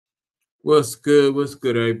What's good? What's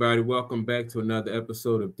good, everybody? Welcome back to another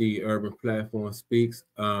episode of the Urban Platform Speaks.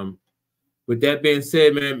 With that being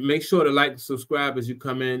said, man, make sure to like and subscribe as you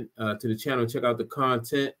come in to the channel. Check out the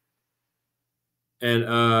content, and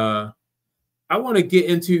I want to get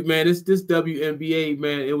into, man, this WNBA,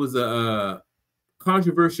 man. It was a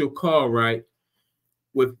controversial call, right,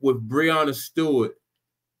 with Breanna Stewart,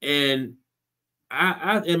 and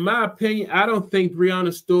in my opinion, I don't think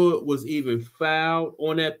Breanna Stewart was even fouled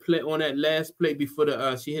on that play, on that last play before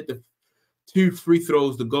the she hit the two free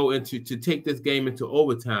throws to go into to take this game into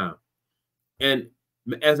overtime. And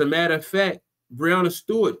as a matter of fact, Breanna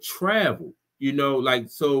Stewart traveled,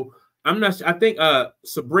 so I'm not sure. I think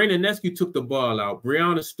Sabrina Nescu took the ball out.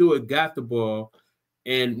 Breanna Stewart got the ball,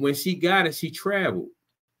 and when she got it, she traveled.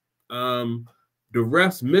 The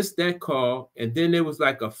refs missed that call, and then there was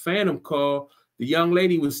like a phantom call. The young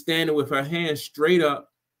lady was standing with her hands straight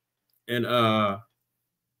up, and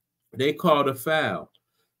they called a foul.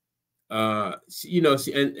 And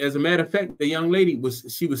as a matter of fact, the young lady was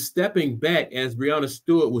stepping back as Breanna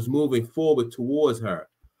Stewart was moving forward towards her.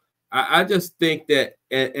 I just think that,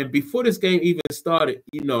 and before this game even started,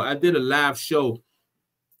 I did a live show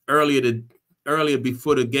earlier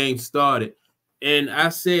before the game started, and I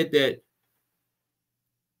said that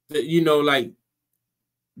like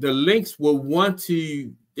the Lynx will want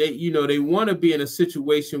to, they want to be in a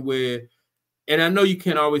situation where, and I know you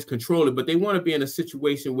can't always control it, but they want to be in a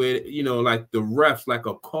situation where, like the refs, like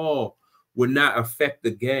a call would not affect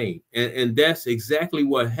the game. And that's exactly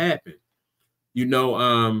what happened.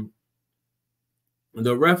 The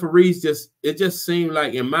referees it just seemed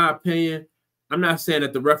like, in my opinion, I'm not saying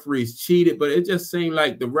that the referees cheated, but it just seemed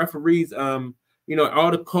like the referees, all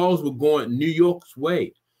the calls were going New York's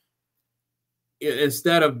way.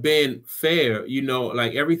 Instead of being fair,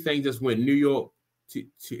 like everything just went New York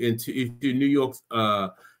into New York's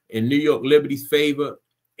in New York Liberty's favor.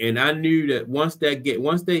 And I knew that once they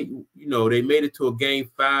made it to a game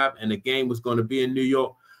 5 and the game was going to be in New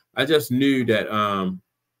York, I just knew that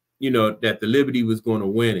that the Liberty was going to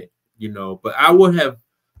win it, but I would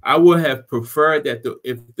have preferred that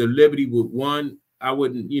if the Liberty would won, I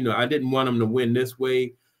wouldn't, I didn't want them to win this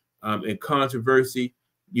way in controversy,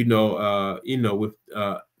 with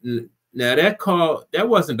now that call, that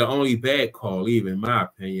wasn't the only bad call, even in my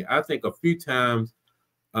opinion. I think a few times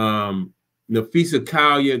Nafisa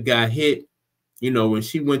Collier got hit, when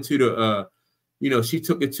she went to the she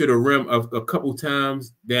took it to the rim a couple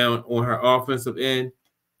times down on her offensive end,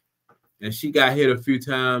 and she got hit a few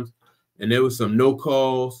times, and there was some no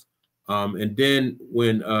calls. And then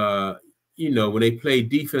when when they play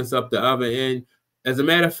defense up the other end, as a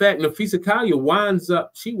matter of fact, Nafisa Collier winds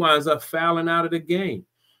up fouling out of the game,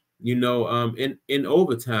 in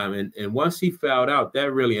overtime. And once he fouled out,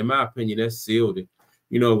 that really, in my opinion, that sealed it.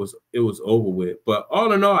 It was over with. But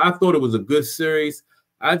all in all, I thought it was a good series.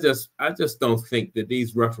 I just don't think that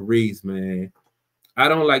these referees, man, I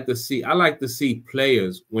like to see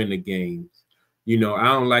players win the games. I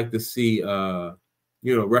don't like to see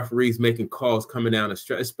referees making calls coming down the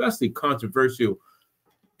stretch, especially controversial.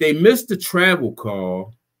 They missed the travel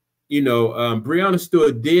call. Breanna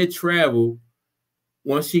Stewart did travel.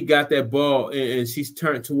 Once she got that ball and she's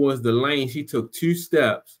turned towards the lane, she took 2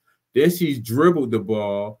 steps. Then she's dribbled the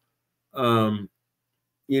ball. I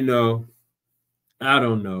don't know. I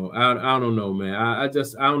don't know, man. I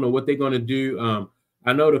don't know what they're gonna do.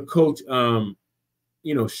 I know the coach,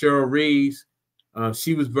 Cheryl Reeves,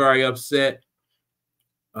 she was very upset.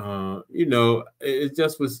 It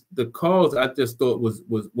just was the calls. I just thought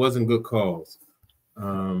wasn't good calls.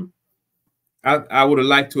 I would have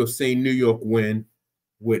liked to have seen New York win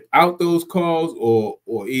without those calls, or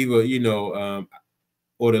either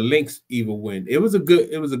or the Lynx either win. It was a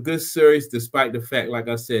good series, despite the fact, like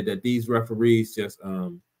I said, that these referees just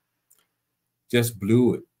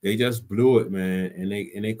blew it. They just blew it, man, and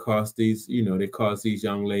they cost these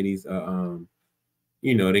young ladies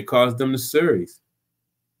they caused them the series.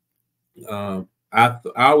 I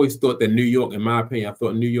always thought that New York, in my opinion, I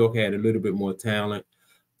thought New York had a little bit more talent,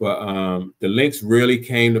 but the Lynx really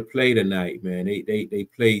came to play tonight, man. They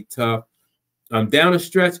played tough. Down the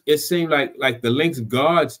stretch, it seemed like the Lynx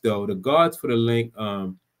guards, though, the guards for the Lynx,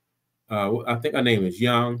 I think her name is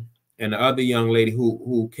Young, and the other young lady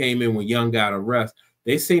who came in when Young got arrested,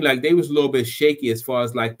 they seemed like they was a little bit shaky as far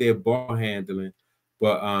as like their ball handling.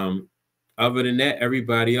 But other than that,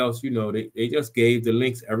 everybody else, they just gave the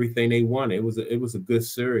Lynx everything they wanted. It was a good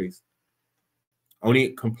series.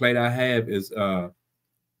 Only complaint I have is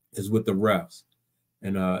with the refs.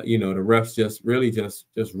 And the refs just really just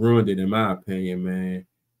ruined it, in my opinion, man.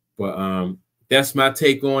 But that's my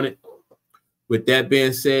take on it. With that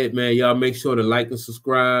being said, man, y'all make sure to like and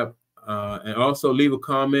subscribe, and also leave a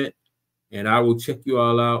comment, and I will check you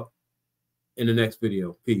all out in the next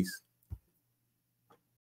video. Peace.